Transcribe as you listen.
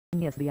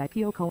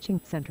SBI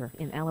Coaching Center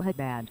in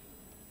Allahabad.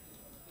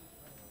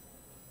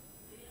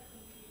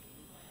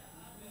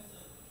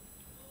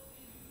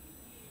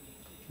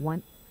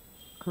 1.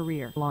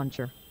 Career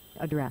Launcher.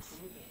 Address: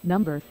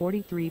 number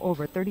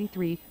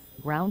 43/33,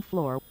 ground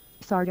floor,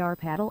 Sardar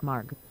Patel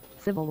Marg,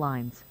 Civil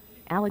Lines,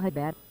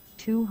 Allahabad,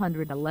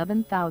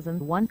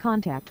 211,001.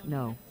 Contact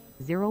no.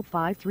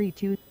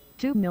 0532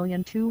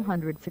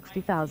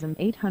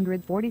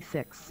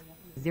 2,260,846,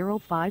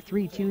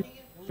 0532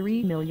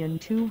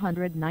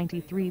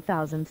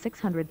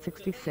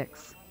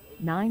 3,293,666,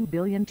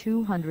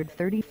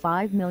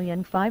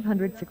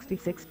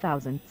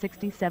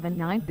 9,235,566,067,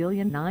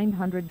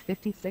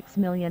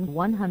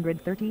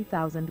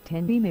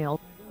 9,956,130,010. Email: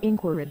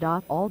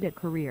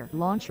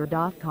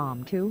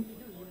 inquiry.all.careerlauncher.com. 2.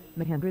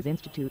 Mahendra's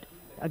Institute.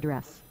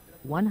 Address: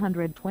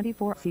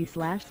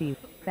 124C/C,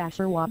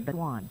 Fasherwat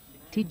Batwan,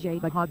 TJ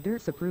Bahadur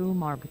Sapru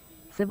Marg,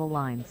 Civil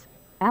Lines,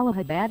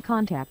 Allahabad.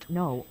 Contact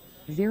no.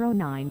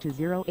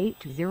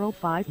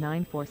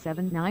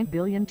 092082059479,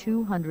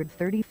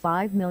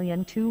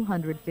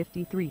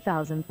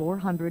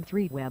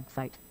 9,235,253,403.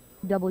 Website: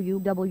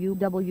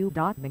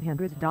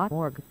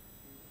 www.mahendras.org.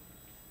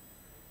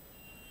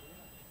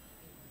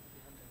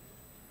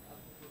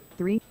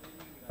 3.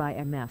 By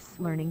MS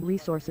Learning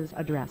Resources.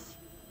 Address: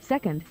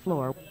 2nd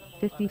floor,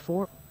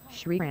 54,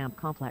 Shri Ram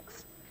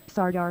Complex,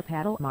 Sardar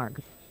Patel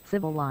Marg,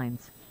 Civil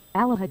Lines,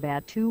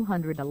 Allahabad,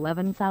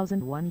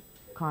 211,001.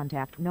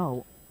 Contact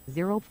no.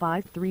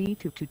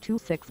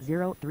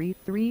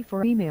 0532226033.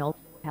 For email: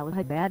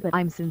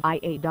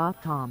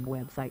 allahabad@imsinia.com.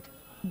 Website: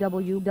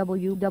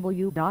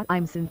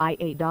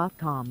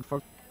 www.imsinia.com.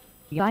 For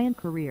Giant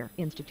Career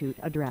Institute.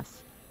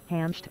 Address: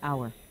 Hansh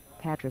Tower,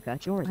 Patrika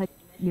Jorhat,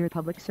 near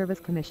Public Service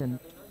Commission,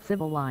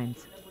 Civil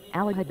Lines,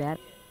 Allahabad,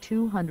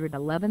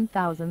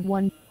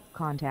 211,001.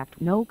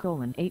 Contact no.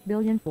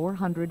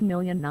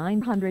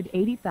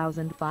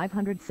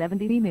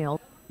 8,400,980,570.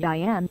 Email: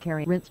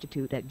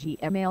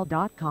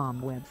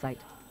 dianecareyinstitute@gmail.com. Website: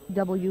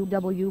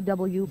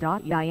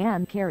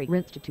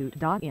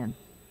 www.dianecareyinstitute.in.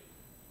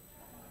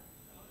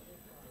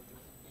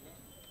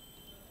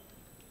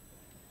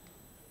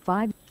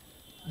 5.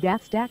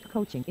 Dastak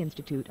Coaching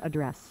Institute.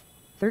 Address: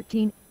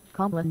 13,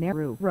 Kamla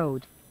Nehru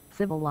Road,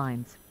 Civil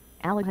Lines,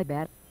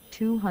 Allahabad,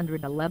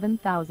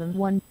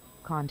 211,001.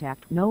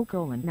 Contact no.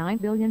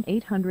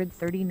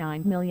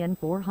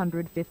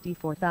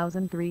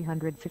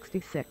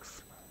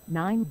 9,839,454,366,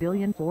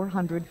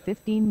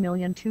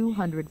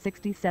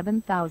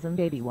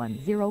 9,415,267,081.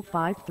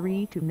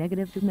 0532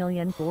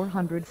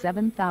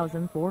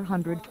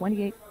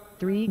 -2,407,428,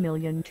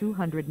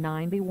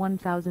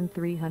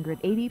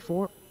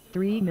 3,291,384,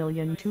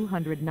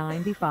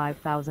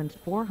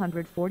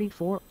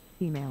 3,295,444.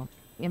 Email: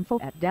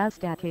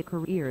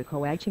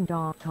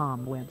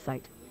 info@dastakcareercoaching.com.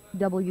 Website: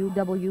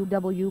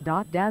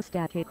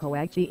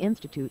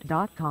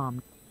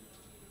 www.dastakcoachinstitute.com.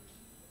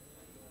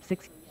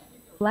 6.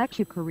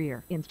 Flagship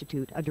Career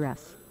Institute.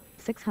 Address: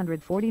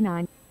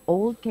 649,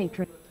 Old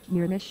Catron,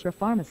 near Mishra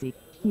Pharmacy,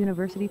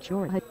 University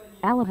Chorhat,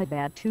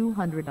 Allahabad,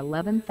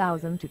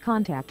 211,000. To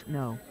contact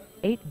no.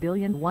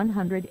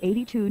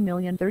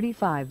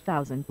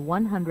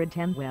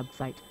 8,182,035,110.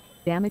 Website: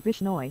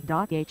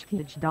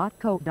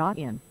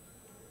 damitvishnoi.hph.co.in.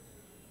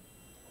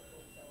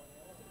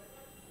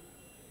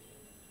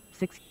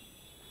 6.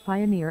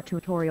 Pioneer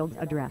Tutorials.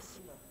 Address: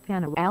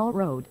 Panawal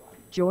Road,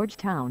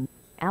 Georgetown,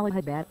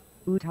 Allahabad,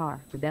 Uttar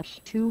Pradesh,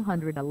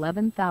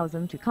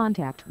 211,000. To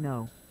contact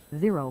no.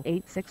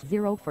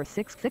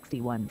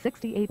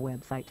 0860466168.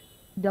 Website: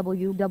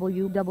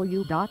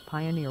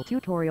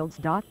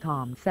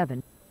 www.pioneertutorials.com.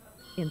 7.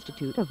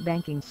 Institute of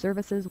Banking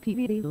Services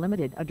Pvt.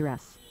 Limited.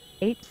 Address: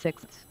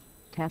 86,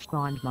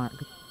 Tashkond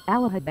Marg,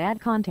 Allahabad.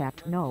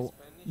 Contact no.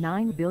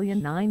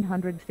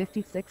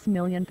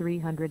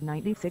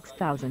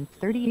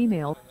 9,956,396,030.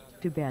 Email: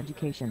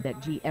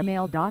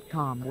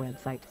 tubeducation@gmail.com.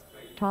 Website: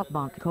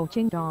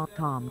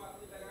 topbankcoaching.com.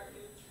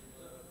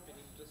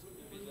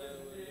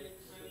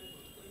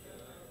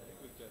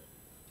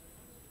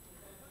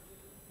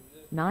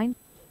 9.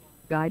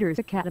 Guiders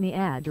Academy.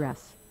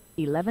 Address: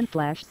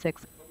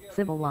 11/6,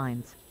 Civil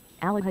Lines,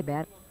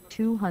 Allahabad,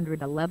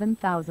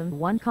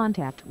 211,001.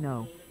 Contact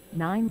no.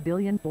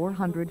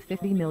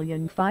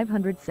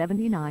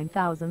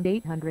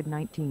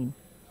 9,450,579,819.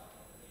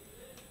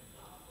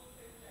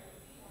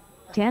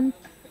 10.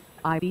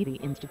 IBD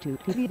Institute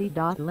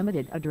Pvt.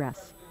 Limited.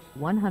 Address: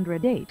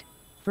 108,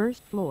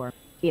 1st floor,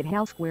 It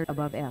House Square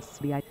above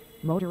SBI,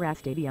 Motera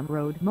Stadium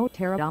Road,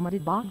 Motera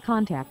Ahmedabad.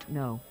 Contact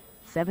no.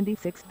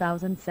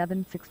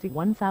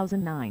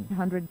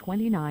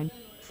 76,761,929,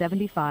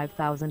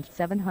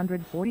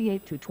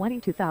 75,748 to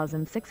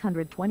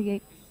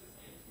 22,628.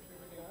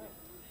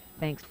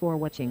 Thanks for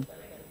watching.